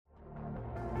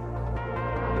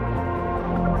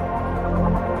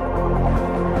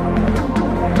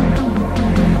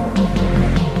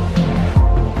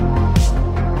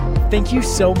Thank you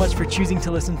so much for choosing to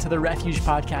listen to the Refuge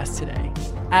podcast today.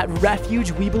 At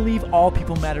Refuge, we believe all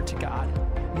people matter to God.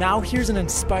 Now here's an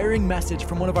inspiring message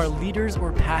from one of our leaders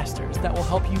or pastors that will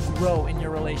help you grow in your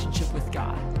relationship with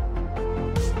God.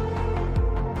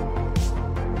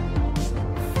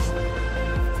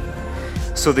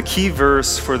 So the key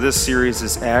verse for this series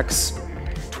is Acts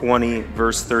 20,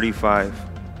 verse 35.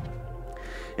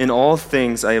 In all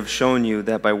things I have shown you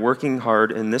that by working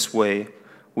hard in this way,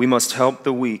 we must help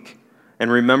the weak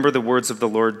and remember the words of the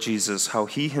Lord Jesus, how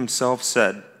he himself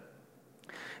said,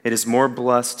 it is more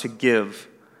blessed to give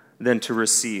than to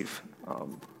receive.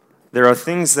 There are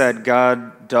things that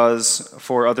God does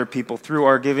for other people through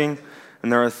our giving,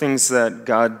 and there are things that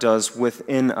God does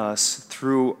within us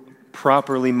through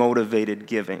properly motivated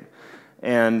giving.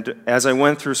 And as I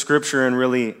went through Scripture and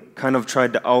really kind of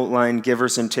tried to outline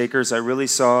givers and takers, I really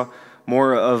saw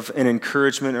more of an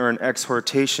encouragement or an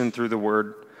exhortation through the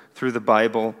Word, through the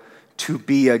Bible, to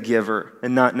be a giver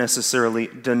and not necessarily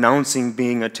denouncing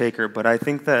being a taker. But I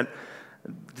think that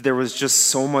there was just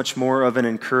so much more of an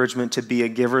encouragement to be a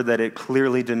giver that it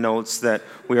clearly denotes that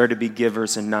we are to be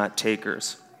givers and not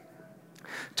takers,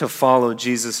 to follow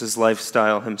Jesus'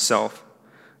 lifestyle himself.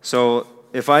 So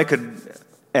if I could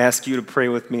ask you to pray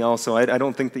with me also, I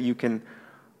don't think that you can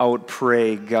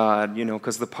out-pray God,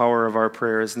 because the power of our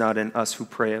prayer is not in us who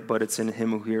pray it, but it's in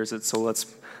him who hears it. So let's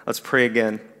pray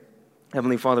again.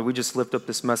 Heavenly Father, we just lift up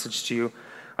this message to you.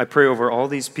 I pray over all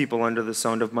these people under the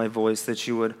sound of my voice that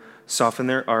you would soften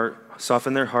their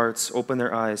hearts, open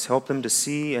their eyes, help them to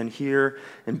see and hear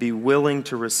and be willing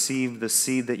to receive the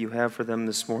seed that you have for them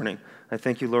this morning. I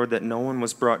thank you, Lord, that no one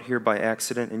was brought here by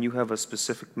accident, and you have a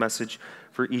specific message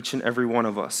for each and every one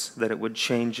of us, that it would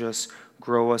change us,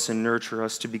 grow us, and nurture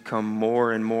us to become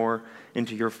more and more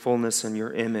into your fullness and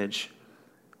your image.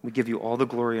 We give you all the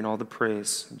glory and all the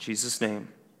praise. In Jesus' name,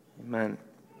 amen.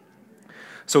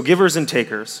 So givers and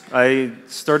takers. I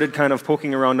started kind of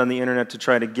poking around on the internet to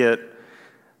try to get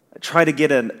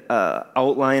an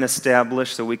outline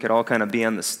established so we could all kind of be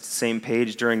on the same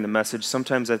page during the message.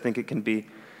 Sometimes I think it can be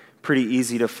pretty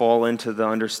easy to fall into the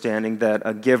understanding that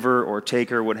a giver or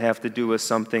taker would have to do with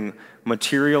something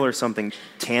material or something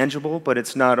tangible, but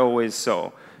it's not always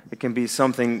so. It can be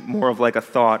something more of like a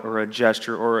thought or a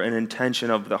gesture or an intention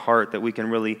of the heart that we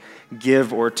can really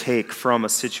give or take from a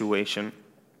situation.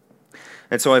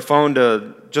 And so I found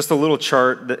just a little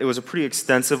chart. It was a pretty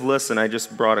extensive list, and I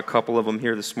just brought a couple of them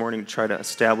here this morning to try to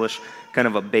establish kind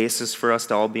of a basis for us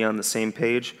to all be on the same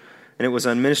page. And it was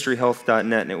on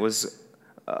ministryhealth.net, and it was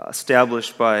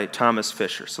established by Thomas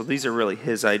Fisher. So these are really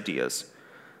his ideas.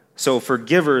 So for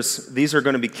givers, these are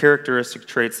going to be characteristic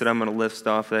traits that I'm going to list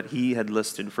off that he had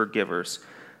listed for givers.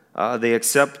 They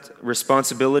accept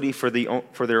responsibility for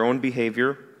their own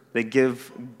behavior. They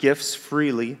give gifts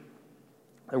freely.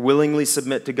 They willingly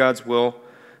submit to God's will.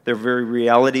 They're very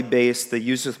reality-based. They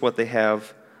use with what they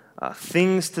have.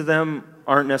 Things to them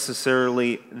aren't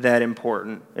necessarily that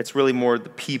important. It's really more the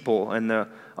people and the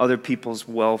other people's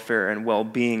welfare and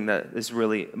well-being that is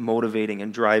really motivating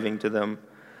and driving to them.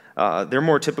 They're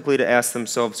more typically to ask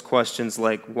themselves questions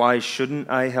like, why shouldn't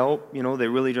I help? They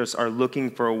really just are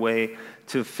looking for a way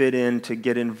to fit in, to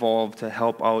get involved, to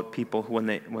help out people when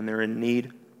they're in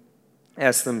need.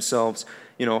 Ask themselves,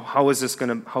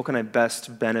 how can I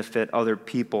best benefit other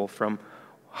people from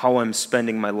how I'm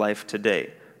spending my life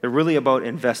today? They're really about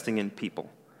investing in people.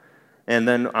 And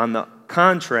then on the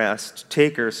contrast,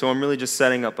 taker, so I'm really just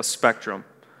setting up a spectrum.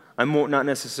 I'm not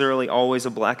necessarily always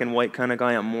a black and white kind of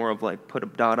guy. I'm more of like put a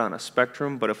dot on a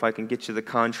spectrum, but if I can get you the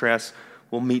contrast,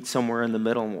 we'll meet somewhere in the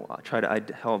middle, and we'll try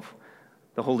to help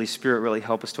the Holy Spirit really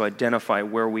help us to identify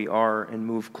where we are and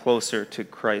move closer to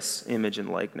Christ's image and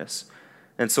likeness.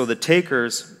 And so the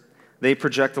takers, they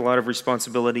project a lot of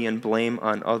responsibility and blame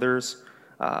on others.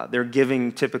 Their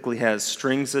giving typically has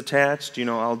strings attached.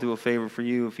 I'll do a favor for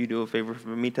you if you do a favor for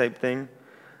me type thing.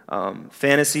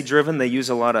 Fantasy-driven, they use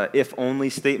a lot of if-only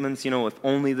statements. If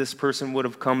only this person would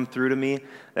have come through to me.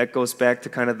 That goes back to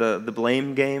kind of the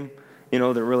blame game.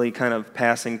 They're really kind of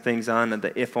passing things on, and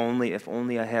the if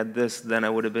only I had this, then I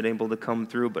would have been able to come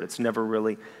through, but it's never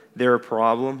really their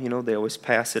problem. They always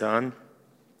pass it on.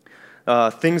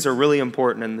 Things are really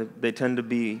important, and they tend to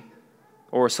be,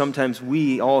 or sometimes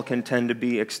we all can tend to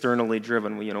be externally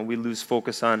driven. We lose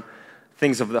focus on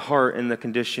things of the heart and the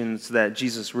conditions that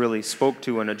Jesus really spoke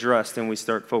to and addressed, and we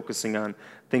start focusing on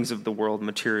things of the world,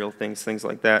 material things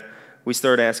like that. We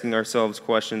start asking ourselves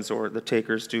questions, or the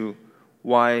takers do,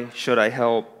 why should I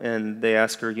help? And they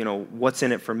ask her, what's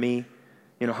in it for me?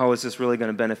 How is this really going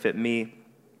to benefit me?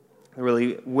 They're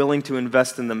really willing to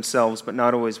invest in themselves, but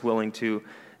not always willing to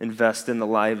invest in the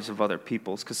lives of other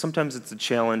people. Because sometimes it's a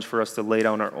challenge for us to lay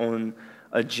down our own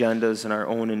agendas and our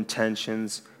own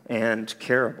intentions and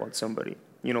care about somebody,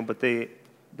 but they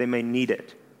may need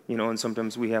it, and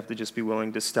sometimes we have to just be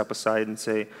willing to step aside and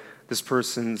say, this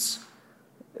person's,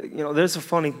 there's a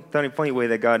funny way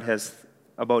that God has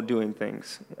about doing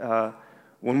things.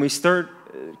 When we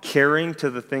start caring to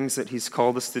the things that he's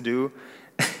called us to do,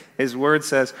 his word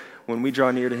says, when we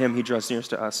draw near to him, he draws near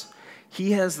to us.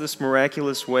 He has this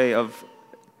miraculous way of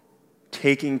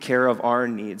taking care of our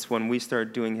needs when we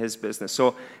start doing his business. So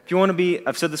if you want to be,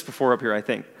 I've said this before up here, I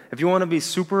think, if you want to be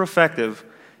super effective,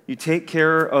 you take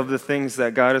care of the things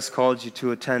that God has called you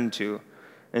to attend to,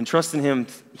 and trust in him.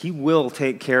 He will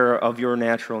take care of your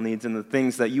natural needs and the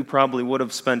things that you probably would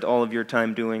have spent all of your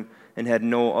time doing and had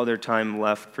no other time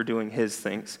left for doing his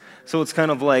things. So it's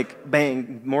kind of like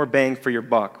more bang for your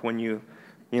buck when you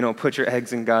put your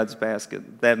eggs in God's basket.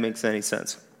 If that makes any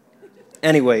sense.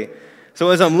 Anyway, so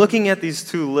as I'm looking at these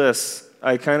two lists,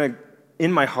 I kind of,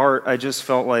 in my heart, I just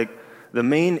felt like the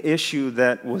main issue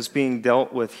that was being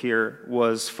dealt with here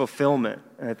was fulfillment.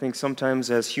 And I think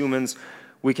sometimes as humans,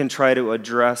 we can try to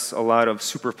address a lot of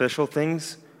superficial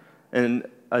things and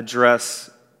address,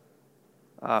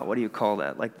 what do you call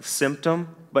that? Like the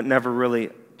symptom, but never really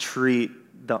treat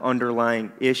the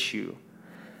underlying issue.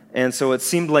 And so it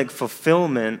seemed like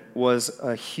fulfillment was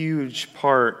a huge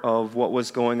part of what was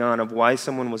going on, of why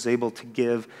someone was able to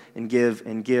give and give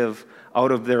and give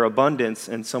out of their abundance,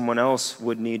 and someone else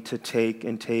would need to take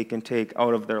and take and take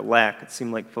out of their lack. It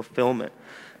seemed like fulfillment.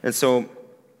 And so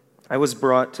I was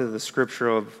brought to the scripture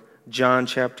of John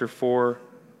chapter 4,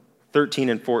 13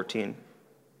 and 14.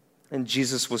 And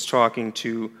Jesus was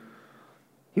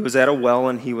he was at a well,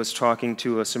 and he was talking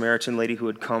to a Samaritan lady who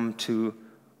had come to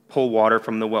pull water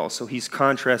from the well. So he's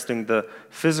contrasting the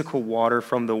physical water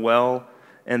from the well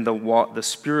and the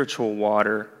spiritual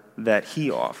water that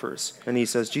he offers. And he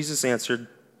says, Jesus answered,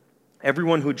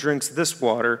 "Everyone who drinks this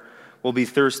water will be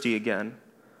thirsty again.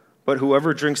 But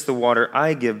whoever drinks the water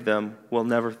I give them will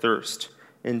never thirst.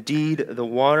 Indeed, the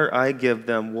water I give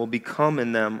them will become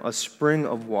in them a spring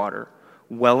of water,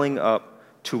 welling up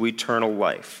to eternal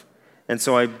life." And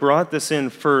so I brought this in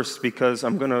first because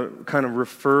I'm going to kind of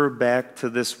refer back to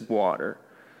this water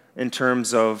in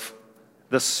terms of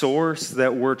the source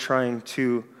that we're trying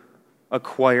to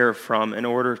acquire from in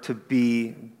order to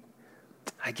be,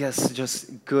 I guess,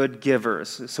 just good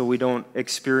givers, so we don't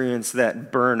experience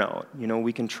that burnout.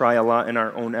 We can try a lot in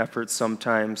our own efforts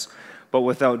sometimes, but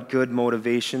without good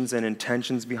motivations and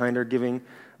intentions behind our giving,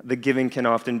 the giving can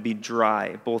often be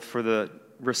dry, both for the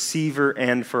receiver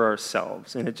and for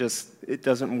ourselves. And it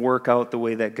doesn't work out the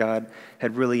way that God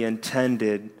had really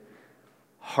intended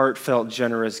heartfelt,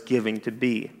 generous giving to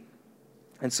be.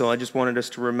 And so I just wanted us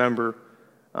to remember,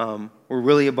 we're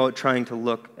really about trying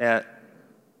to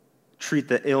treat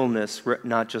the illness,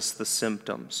 not just the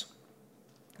symptoms.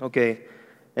 Okay,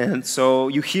 and so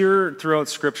you hear throughout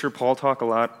Scripture Paul talk a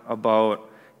lot about,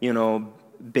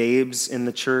 babes in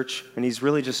the church, and he's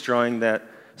really just drawing that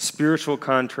spiritual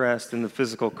contrast and the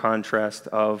physical contrast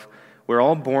of we're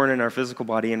all born in our physical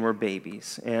body and we're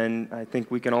babies. And I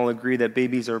think we can all agree that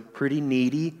babies are pretty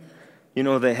needy.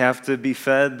 They have to be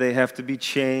fed, they have to be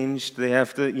changed, they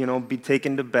have to, be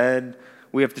taken to bed.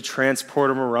 We have to transport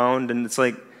them around, and it's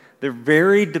like they're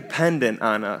very dependent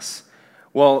on us.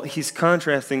 Well, he's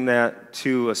contrasting that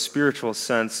to a spiritual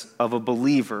sense of a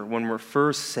believer when we're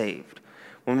first saved.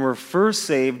 When we're first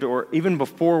saved, or even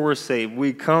before we're saved,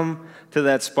 we come to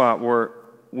that spot where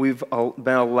we've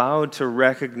been allowed to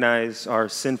recognize our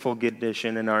sinful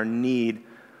condition and our need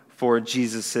for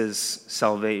Jesus'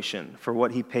 salvation, for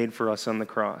what he paid for us on the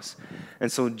cross.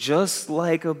 And so just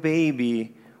like a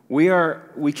baby,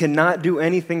 we cannot do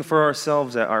anything for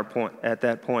ourselves at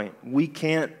that point. We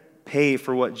can't pay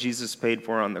for what Jesus paid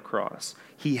for on the cross.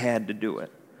 He had to do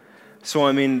it.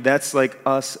 So, that's like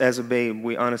us as a babe.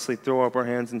 We honestly throw up our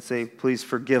hands and say, please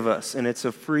forgive us. And it's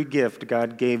a free gift.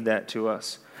 God gave that to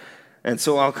us. And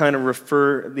so I'll kind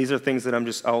of these are things that I'm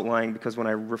just outlining because when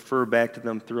I refer back to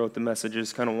them throughout the message, I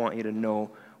just kind of want you to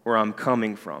know where I'm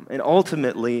coming from. And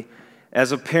ultimately,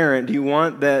 as a parent, do you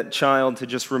want that child to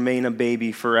just remain a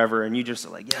baby forever? And you just are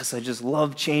like, yes, I just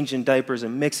love changing diapers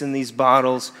and mixing these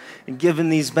bottles and giving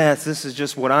these baths. This is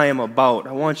just what I am about.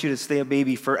 I want you to stay a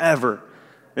baby forever.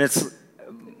 And it's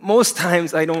most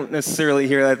times I don't necessarily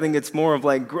hear that. I think it's more of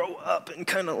like, grow up and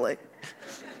kind of like,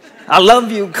 I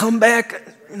love you, come back,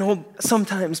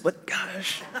 sometimes, but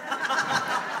gosh.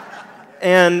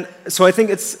 And so I think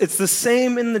it's the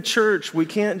same in the church. We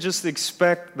can't just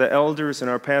expect the elders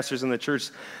and our pastors in the church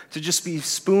to just be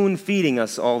spoon feeding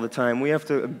us all the time. We have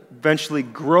to eventually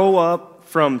grow up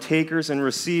from takers and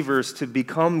receivers to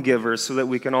become givers so that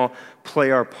we can all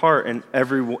play our part and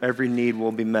every need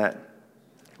will be met.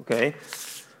 Okay?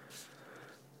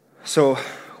 So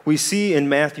we see in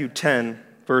Matthew 10,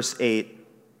 verse 8,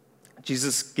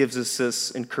 Jesus gives us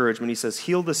this encouragement. He says,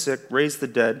 heal the sick, raise the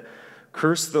dead,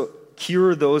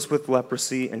 cure those with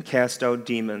leprosy, and cast out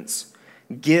demons.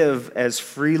 Give as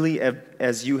freely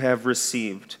as you have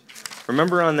received.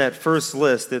 Remember on that first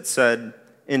list it said,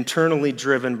 internally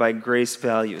driven by grace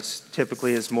values,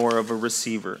 typically is more of a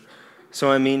receiver.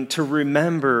 So to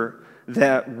remember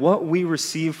that what we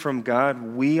receive from God,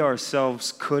 we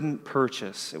ourselves couldn't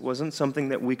purchase. It wasn't something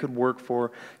that we could work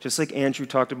for. Just like Andrew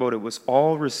talked about, it was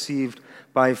all received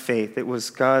by faith. It was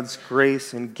God's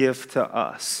grace and gift to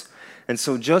us. And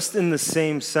so just in the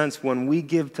same sense, when we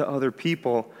give to other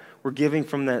people, we're giving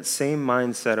from that same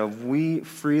mindset of we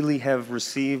freely have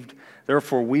received,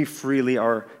 therefore we freely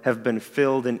have been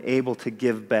filled and able to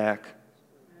give back.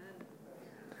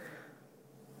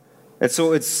 And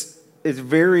so it's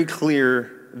very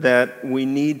clear that we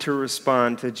need to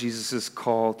respond to Jesus'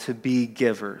 call to be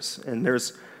givers. And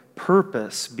there's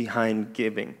purpose behind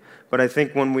giving. But I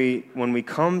think when we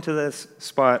come to this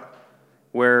spot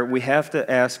where we have to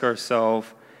ask ourselves,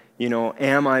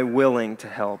 am I willing to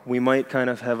help? We might kind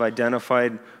of have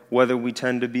identified whether we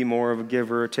tend to be more of a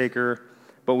giver or taker,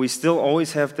 but we still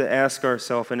always have to ask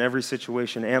ourselves in every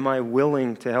situation, am I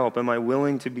willing to help? Am I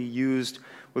willing to be used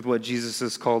with what Jesus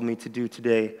has called me to do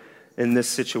today in this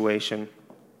situation?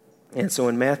 And so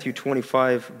in Matthew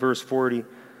 25, verse 40,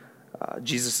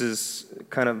 Jesus is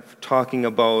kind of talking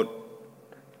about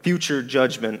future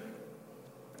judgment.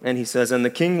 And he says, and the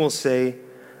king will say,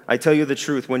 I tell you the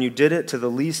truth, when you did it to the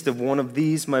least of one of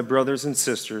these, my brothers and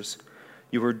sisters,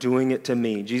 you were doing it to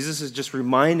me. Jesus is just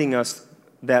reminding us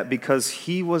that because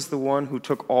he was the one who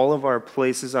took all of our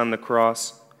places on the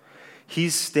cross,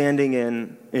 he's standing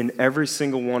in every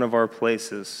single one of our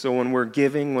places. So when we're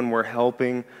giving, when we're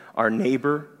helping our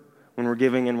neighbor, when we're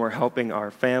giving and we're helping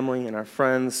our family and our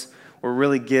friends, we're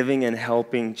really giving and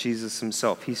helping Jesus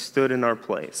himself. He stood in our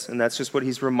place, and that's just what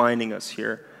he's reminding us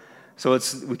here. So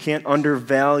we can't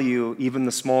undervalue even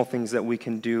the small things that we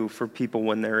can do for people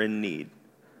when they're in need.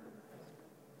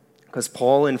 Because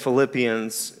Paul in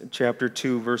Philippians chapter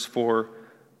 2, verse 4,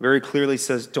 very clearly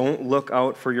says, don't look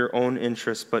out for your own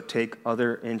interests, but take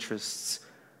other interests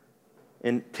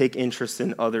and take interest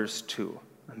in others too.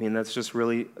 That's just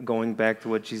really going back to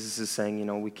what Jesus is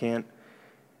saying. We can't.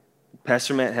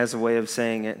 Pastor Matt has a way of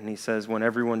saying it, and he says, when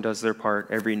everyone does their part,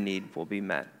 every need will be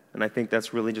met. And I think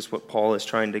that's really just what Paul is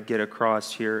trying to get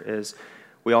across here is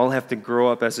we all have to grow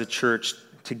up as a church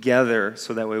together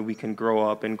so that way we can grow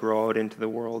up and grow out into the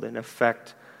world and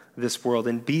affect this world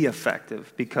and be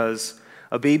effective, because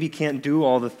a baby can't do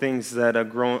all the things that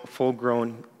a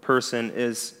full-grown person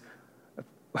is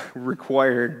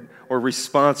required or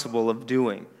responsible of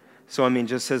doing. So,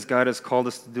 just as God has called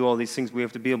us to do all these things, we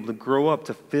have to be able to grow up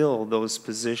to fill those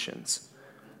positions.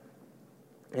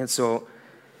 And so,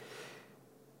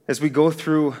 as we go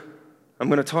through, I'm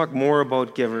going to talk more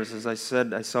about givers. As I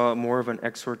said, I saw more of an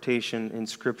exhortation in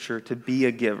Scripture to be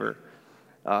a giver.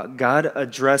 God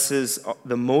addresses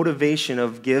the motivation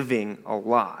of giving a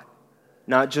lot.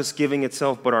 Not just giving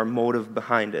itself, but our motive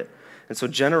behind it. And so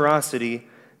generosity,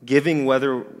 giving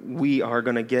whether we are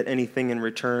going to get anything in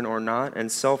return or not,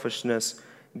 and selfishness,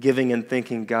 giving and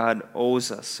thinking God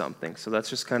owes us something. So that's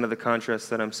just kind of the contrast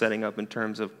that I'm setting up in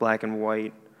terms of black and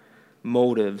white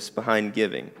motives behind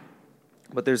giving.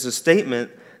 But there's a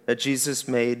statement that Jesus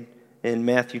made in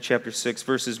Matthew chapter 6,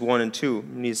 verses 1 and 2,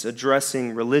 and he's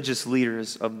addressing religious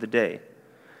leaders of the day.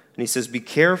 And he says, be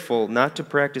careful not to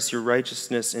practice your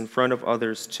righteousness in front of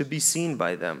others to be seen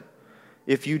by them.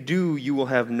 If you do, you will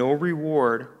have no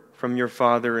reward from your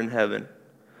Father in heaven.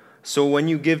 So when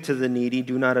you give to the needy,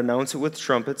 do not announce it with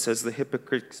trumpets, as the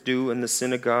hypocrites do in the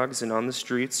synagogues and on the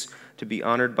streets, to be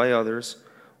honored by others.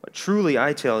 But truly,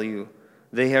 I tell you,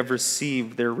 they have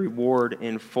received their reward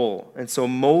in full. And so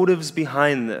motives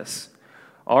behind this,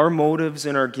 our motives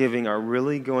in our giving are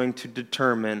really going to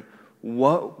determine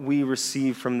what we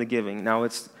receive from the giving. Now,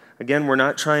 we're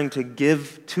not trying to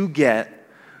give to get,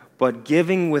 but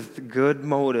giving with good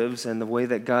motives and the way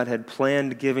that God had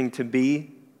planned giving to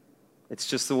be, it's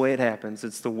just the way it happens.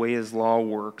 It's the way his law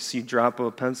works. You drop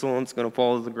a pencil and it's going to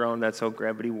fall to the ground. That's how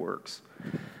gravity works.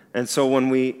 And so when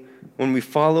we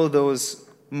follow those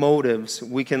motives,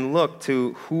 we can look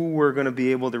to who we're going to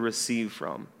be able to receive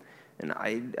from. And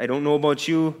I don't know about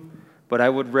you, but I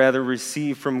would rather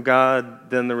receive from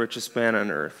God than the richest man on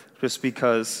earth, just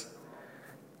because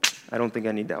I don't think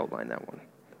I need to outline that one.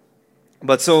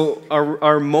 But so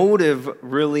our motive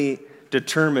really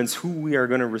determines who we are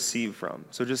going to receive from.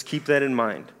 So just keep that in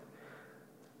mind.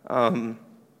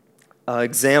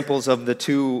 Examples of the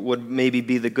two would maybe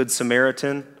be the Good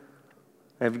Samaritan.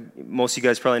 Most of you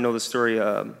guys probably know the story.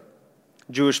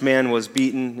 Jewish man was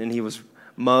beaten and he was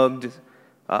mugged.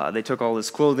 They took all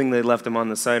his clothing. They left him on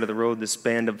the side of the road, this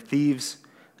band of thieves.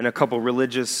 And a couple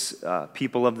religious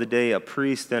people of the day, a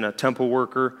priest and a temple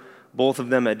worker, both of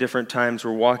them at different times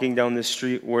were walking down this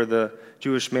street where the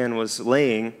Jewish man was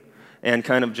laying and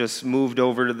kind of just moved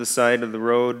over to the side of the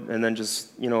road and then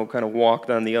just, kind of walked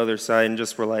on the other side and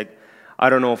just were like, I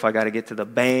don't know if I got to get to the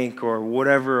bank or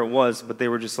whatever it was, but they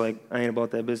were just like, I ain't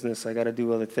about that business. I got to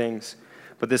do other things.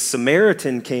 But this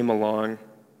Samaritan came along,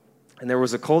 and there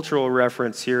was a cultural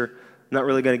reference here, not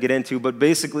really going to get into, but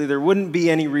basically there wouldn't be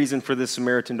any reason for this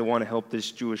Samaritan to want to help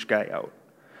this Jewish guy out.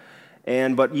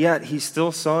 But yet he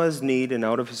still saw his need, and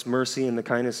out of his mercy and the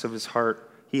kindness of his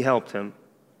heart, he helped him,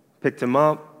 picked him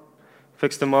up,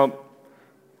 fixed him up,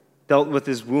 dealt with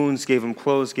his wounds, gave him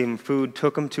clothes, gave him food,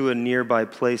 took him to a nearby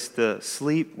place to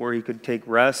sleep where he could take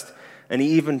rest, and he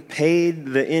even paid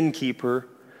the innkeeper.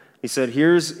 He said,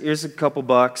 here's a couple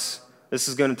bucks. This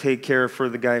is going to take care for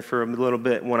the guy for a little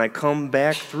bit. When I come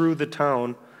back through the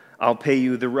town, I'll pay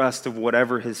you the rest of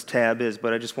whatever his tab is,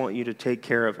 but I just want you to take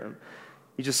care of him.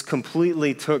 He just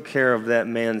completely took care of that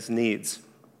man's needs.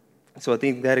 So I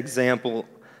think that example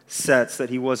sets that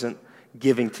he wasn't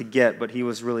giving to get, but he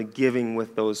was really giving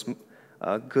with those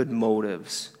good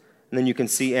motives. And then you can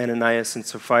see Ananias and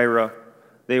Sapphira.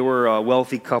 They were a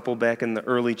wealthy couple back in the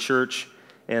early church,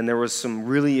 and there was some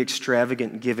really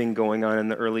extravagant giving going on in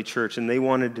the early church, and they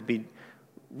wanted to be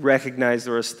recognized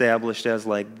or established as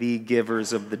like the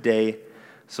givers of the day.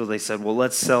 So they said, well,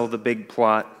 let's sell the big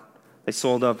plot. They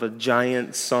sold off a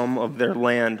giant sum of their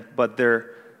land, but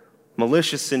their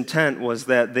malicious intent was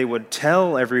that they would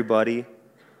tell everybody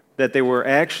that they were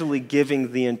actually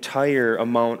giving the entire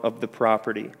amount of the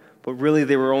property. But really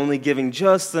they were only giving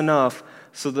just enough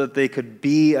so that they could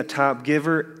be a top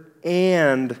giver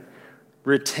and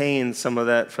retain some of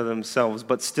that for themselves,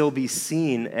 but still be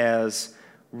seen as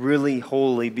really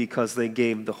holy because they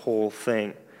gave the whole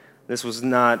thing. This was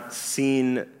not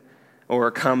seen or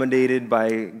accommodated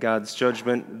by God's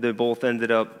judgment. They both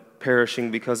ended up perishing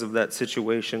because of that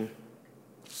situation.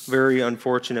 Very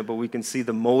unfortunate, but we can see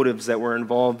the motives that were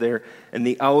involved there and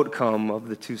the outcome of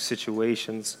the two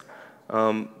situations.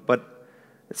 But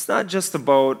it's not just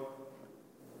about,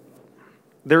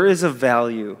 there is a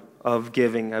value of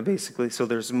giving, basically. So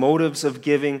there's motives of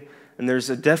giving, and there's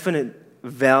a definite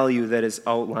value that is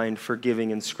outlined for giving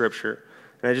in Scripture.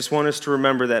 And I just want us to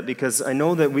remember that, because I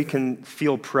know that we can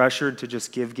feel pressured to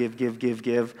just give,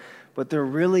 but there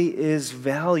really is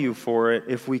value for it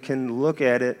if we can look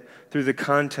at it through the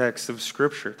context of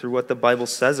Scripture, through what the Bible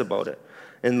says about it.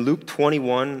 In Luke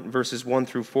 21, verses 1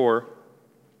 through 4,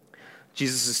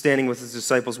 Jesus is standing with his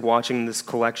disciples watching this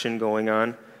collection going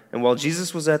on. And while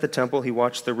Jesus was at the temple, he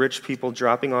watched the rich people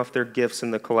dropping off their gifts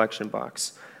in the collection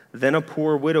box. Then a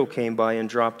poor widow came by and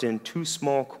dropped in 2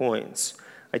 small coins.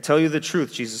 I tell you the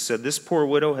truth, Jesus said, this poor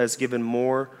widow has given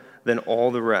more than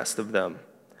all the rest of them.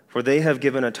 For they have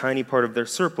given a tiny part of their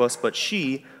surplus, but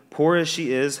she, poor as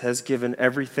she is, has given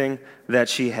everything that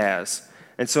she has.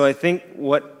 And so I think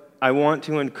what I want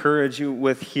to encourage you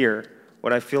with here,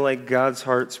 what I feel like God's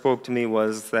heart spoke to me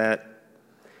was that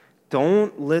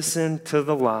don't listen to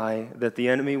the lie that the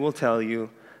enemy will tell you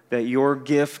that your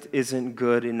gift isn't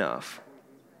good enough.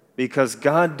 Because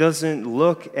God doesn't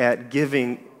look at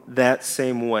giving that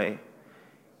same way.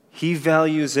 He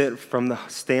values it from the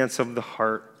stance of the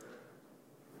heart.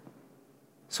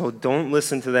 So don't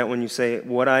listen to that when you say,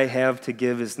 what I have to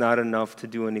give is not enough to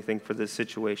do anything for this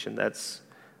situation. That's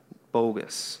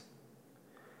bogus.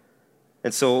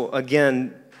 And so,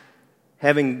 again,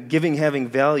 having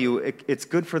value, it's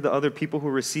good for the other people who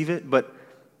receive it, but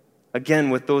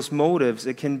again, with those motives,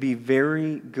 it can be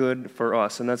very good for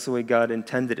us, and that's the way God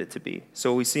intended it to be.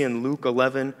 So we see in Luke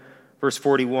 11, verse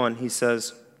 41, he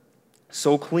says,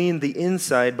 so clean the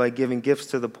inside by giving gifts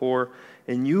to the poor,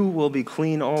 and you will be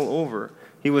clean all over.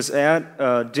 He was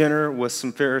at dinner with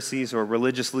some Pharisees or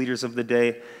religious leaders of the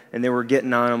day, and they were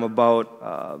getting on him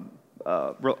about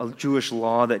a Jewish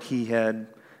law that he had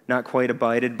not quite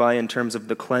abided by in terms of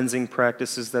the cleansing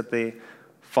practices that they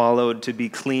followed to be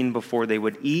clean before they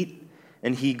would eat.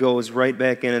 And he goes right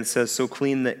back in and says, so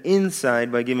clean the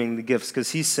inside by giving the gifts.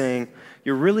 Because he's saying,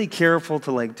 you're really careful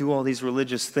to do all these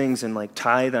religious things and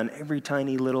tithe on every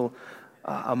tiny little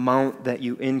amount that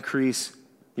you increase.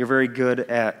 You're very good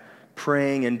at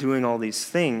praying and doing all these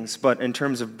things. But in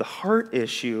terms of the heart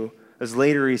issue, as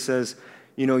later he says,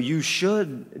 you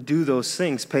should do those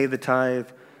things, pay the tithe,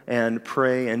 and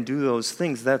pray and do those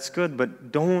things. That's good,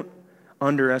 but don't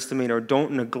underestimate or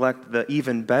don't neglect the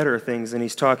even better things. And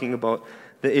he's talking about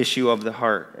the issue of the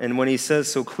heart. And when he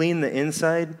says, so clean the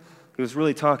inside, he was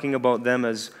really talking about them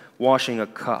as washing a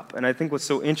cup. And I think what's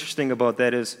so interesting about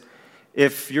that is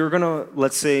if you're going to,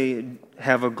 let's say,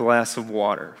 have a glass of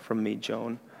water from me,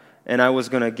 Joan, and I was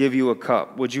going to give you a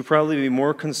cup, would you probably be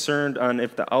more concerned on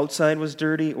if the outside was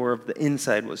dirty or if the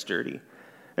inside was dirty?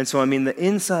 And so, I mean, the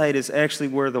inside is actually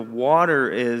where the water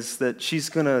is that she's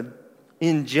going to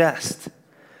ingest.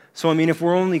 So, I mean, if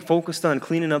we're only focused on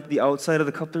cleaning up the outside of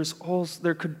the cup,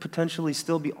 there could potentially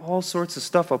still be all sorts of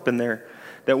stuff up in there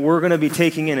that we're going to be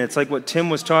taking in. It's like what Tim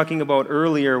was talking about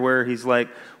earlier, where he's like,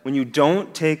 when you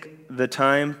don't take the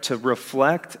time to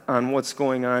reflect on what's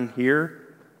going on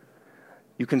here,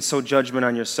 you can sow judgment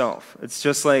on yourself. It's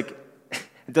just like,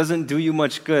 it doesn't do you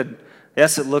much good.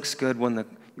 Yes, it looks good when the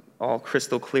all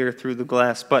crystal clear through the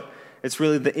glass, but it's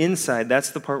really the inside.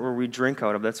 That's the part where we drink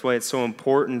out of. That's why it's so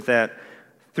important that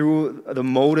through the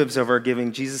motives of our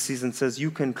giving, Jesus sees and says,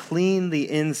 you can clean the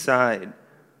inside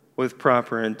with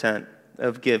proper intent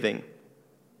of giving.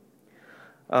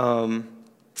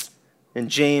 In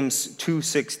James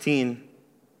 2:16,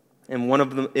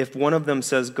 and if one of them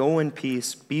says, go in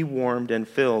peace, be warmed and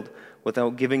filled,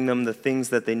 without giving them the things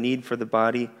that they need for the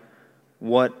body,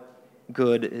 what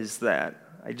good is that?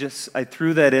 I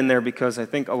threw that in there because I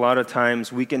think a lot of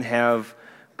times we can have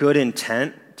good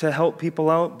intent to help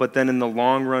people out, but then in the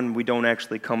long run, we don't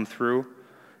actually come through.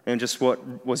 And just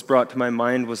what was brought to my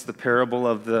mind was the parable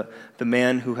of the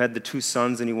man who had the two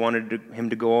sons, and he wanted him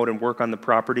to go out and work on the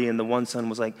property, and the one son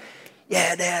was like,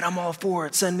 yeah, Dad, I'm all for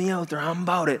it. Send me out there. I'm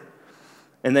about it.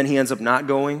 And then he ends up not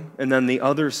going, and then the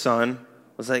other son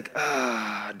was like,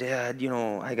 Dad,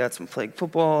 I got some flag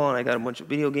football, and I got a bunch of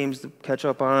video games to catch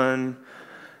up on.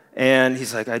 And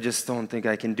he's like, I just don't think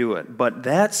I can do it. But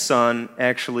that son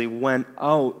actually went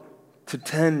out to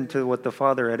tend to what the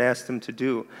Father had asked him to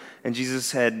do. And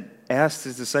Jesus had asked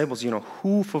his disciples,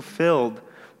 who fulfilled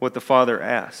what the Father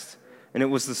asked? And it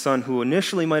was the son who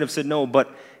initially might have said no,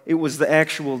 but it was the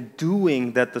actual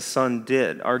doing that the son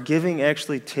did. Our giving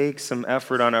actually takes some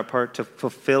effort on our part to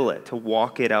fulfill it, to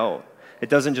walk it out. It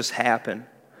doesn't just happen,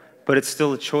 but it's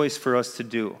still a choice for us to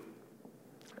do.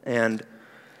 And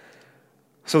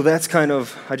so that's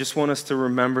I just want us to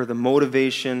remember the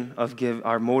motivation of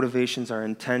our motivations, our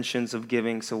intentions of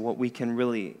giving, so what we can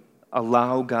really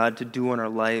allow God to do in our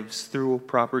lives through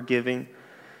proper giving,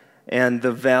 and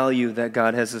the value that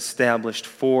God has established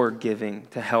for giving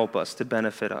to help us, to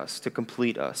benefit us, to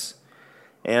complete us.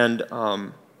 And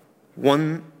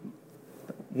one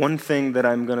thing that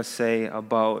I'm going to say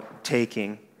about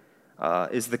taking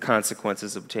is the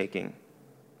consequences of taking.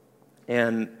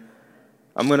 And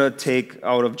I'm going to take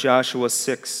out of Joshua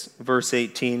 6, verse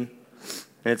 18,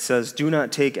 and it says, do not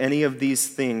take any of these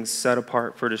things set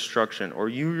apart for destruction, or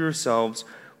you yourselves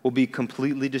will be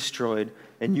completely destroyed,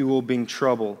 and you will bring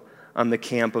trouble on the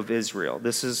camp of Israel.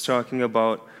 This is talking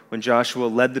about when Joshua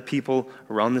led the people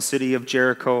around the city of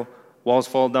Jericho. Walls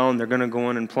fall down, they're going to go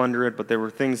in and plunder it, but there were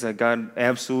things that God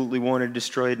absolutely wanted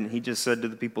destroyed, and he just said to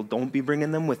the people, don't be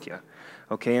bringing them with you.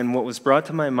 Okay, and what was brought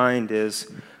to my mind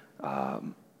is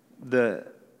the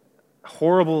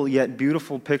horrible yet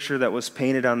beautiful picture that was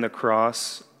painted on the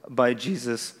cross by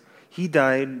Jesus. He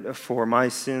died for my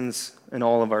sins and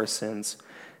all of our sins.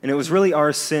 And it was really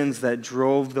our sins that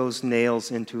drove those nails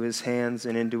into his hands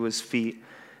and into his feet,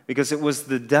 because it was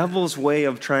the devil's way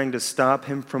of trying to stop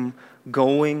him from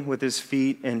going with his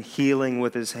feet and healing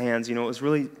with his hands. It was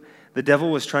really, the devil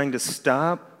was trying to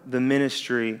stop the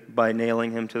ministry by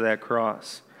nailing him to that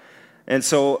cross. And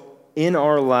so in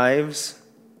our lives,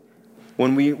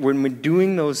 when we're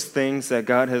doing those things that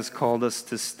God has called us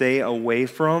to stay away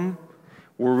from,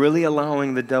 we're really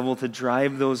allowing the devil to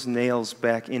drive those nails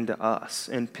back into us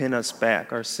and pin us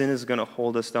back. Our sin is going to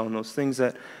hold us down. Those things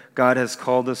that God has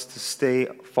called us to stay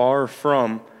far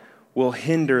from will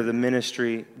hinder the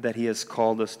ministry that he has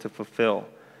called us to fulfill.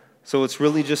 So it's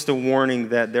really just a warning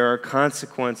that there are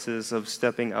consequences of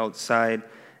stepping outside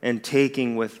and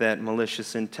taking with that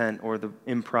malicious intent or the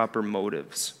improper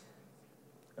motives.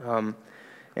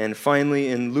 And finally,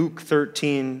 in Luke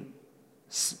 13,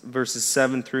 verses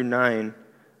 7 through 9,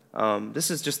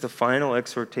 this is just the final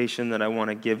exhortation that I want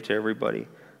to give to everybody.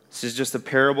 This is just a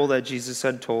parable that Jesus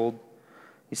had told.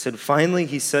 He said, finally,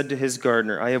 he said to his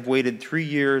gardener, I have waited 3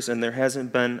 years and there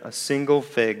hasn't been a single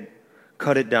fig.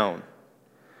 Cut it down.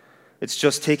 It's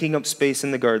just taking up space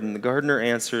in the garden. The gardener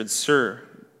answered, Sir,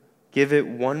 give it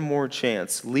one more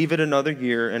chance. Leave it another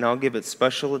year and I'll give it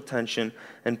special attention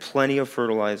and plenty of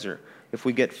fertilizer. If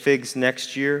we get figs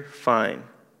next year, fine.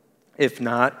 If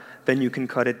not, then you can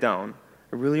cut it down.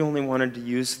 I really only wanted to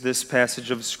use this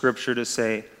passage of Scripture to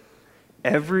say,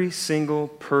 every single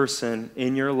person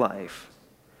in your life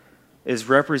is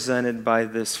represented by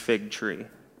this fig tree.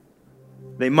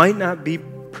 They might not be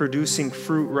producing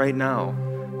fruit right now,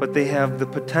 but they have the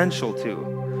potential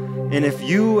to. And if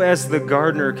you as the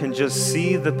gardener can just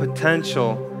see the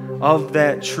potential of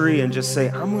that tree and just say,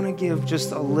 I'm going to give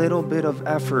just a little bit of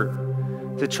effort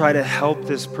to try to help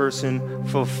this person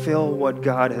fulfill what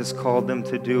God has called them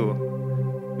to do.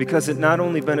 Because it not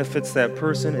only benefits that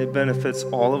person, it benefits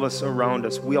all of us around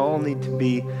us. We all need to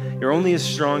be, you're only as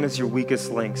strong as your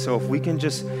weakest link. So if we can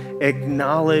just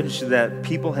acknowledge that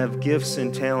people have gifts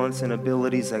and talents and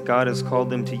abilities that God has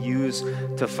called them to use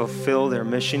to fulfill their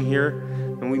mission here,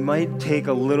 then we might take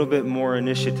a little bit more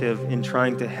initiative in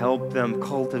trying to help them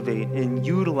cultivate and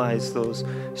utilize those,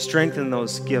 strengthen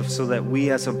those gifts so that we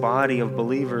as a body of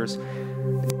believers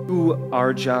do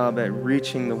our job at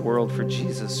reaching the world for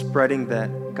Jesus, spreading that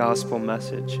gospel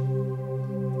message.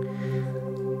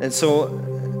 And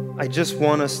so I just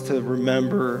want us to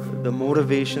remember the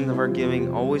motivation of our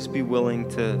giving, always be willing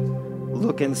to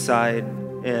look inside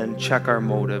and check our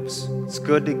motives. It's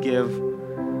good to give,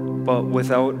 but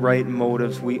without right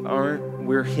motives,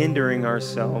 we're hindering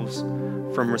ourselves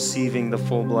from receiving the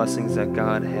full blessings that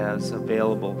God has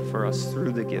available for us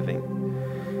through the giving.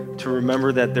 To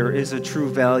remember that there is a true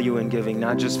value in giving,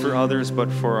 not just for others,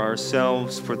 but for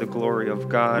ourselves, for the glory of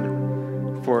God,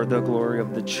 for the glory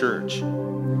of the church.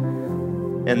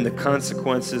 And the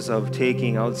consequences of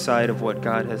taking outside of what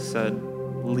God has said,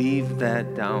 leave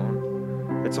that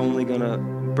down. It's only going to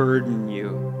burden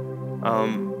you.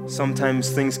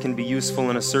 Sometimes things can be useful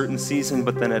in a certain season,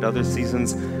 but then at other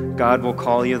seasons, God will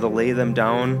call you to lay them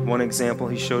down. One example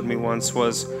he showed me once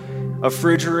was a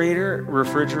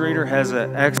refrigerator has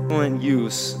an excellent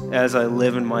use as I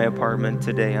live in my apartment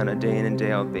today on a day in and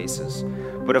day out basis.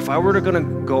 But if I were to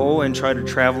go and try to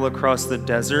travel across the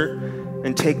desert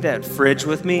and take that fridge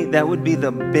with me, that would be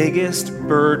the biggest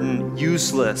burden,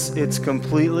 useless. It's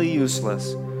completely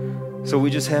useless. So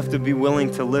we just have to be willing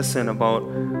to listen about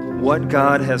what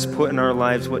God has put in our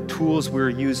lives, what tools we're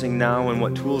using now, and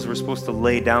what tools we're supposed to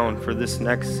lay down for this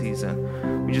next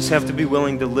season. We just have to be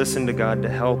willing to listen to God to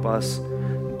help us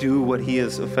do what He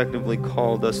has effectively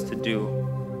called us to do.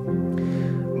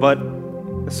 But,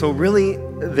 so really,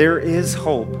 there is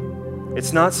hope.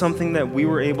 It's not something that we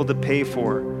were able to pay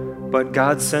for, but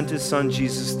God sent His Son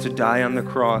Jesus to die on the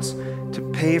cross,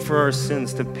 to pay for our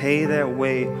sins, to pay that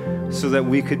way so that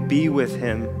we could be with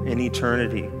Him in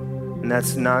eternity. And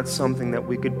that's not something that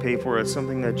we could pay for. It's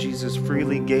something that Jesus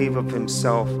freely gave of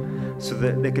Himself so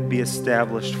that it could be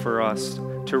established for us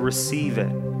to receive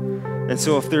it. And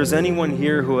so if there's anyone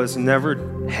here who has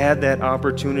never had that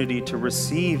opportunity to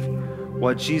receive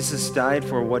what Jesus died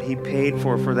for, what He paid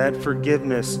for that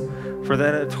forgiveness, for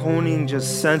that atoning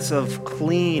just sense of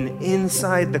clean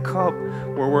inside the cup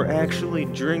where we're actually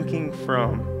drinking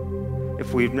from,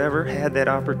 if we've never had that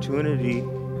opportunity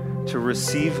to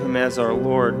receive Him as our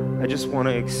Lord, I just want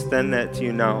to extend that to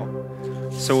you now.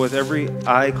 So with every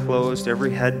eye closed, every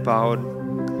head bowed,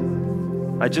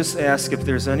 I just ask if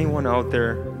there's anyone out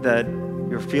there that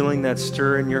you're feeling that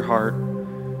stir in your heart,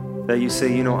 that you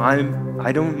say,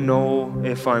 I don't know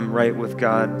if I'm right with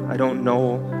God. I don't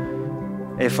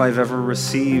know if I've ever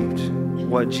received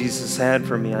what Jesus had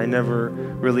for me. I never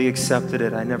really accepted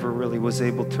it. I never really was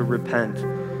able to repent.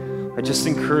 I just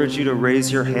encourage you to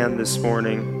raise your hand this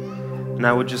morning. And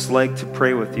I would just like to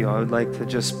pray with you. I would like to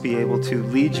just be able to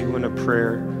lead you in a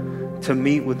prayer to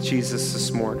meet with Jesus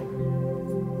this morning.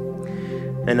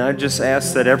 And I just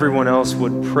ask that everyone else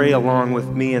would pray along with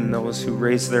me and those who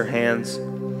raise their hands,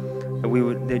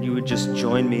 that you would just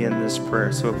join me in this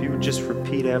prayer. So if you would just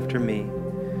repeat after me.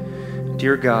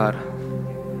 Dear God,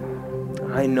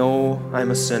 I know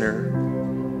I'm a sinner,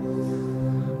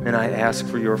 and I ask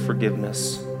for your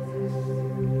forgiveness.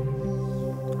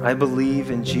 I believe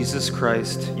in Jesus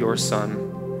Christ, your Son.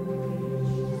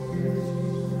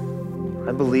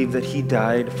 I believe that He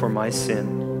died for my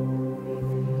sin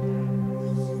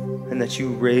and that you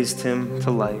raised Him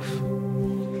to life.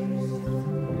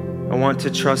 I want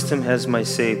to trust Him as my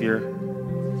Savior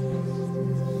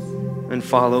and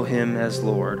follow Him as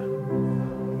Lord.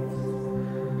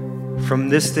 From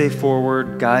this day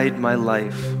forward, guide my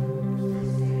life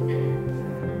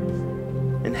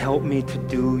and help me to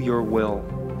do your will.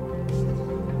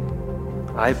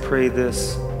 I pray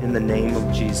this in the name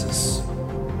of Jesus.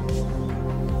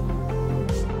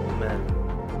 Amen.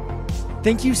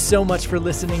 Thank you so much for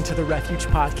listening to the Refuge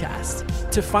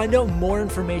Podcast. To find out more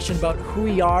information about who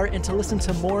we are and to listen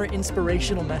to more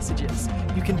inspirational messages,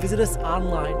 you can visit us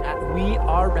online at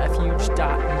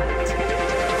wearerefuge.net.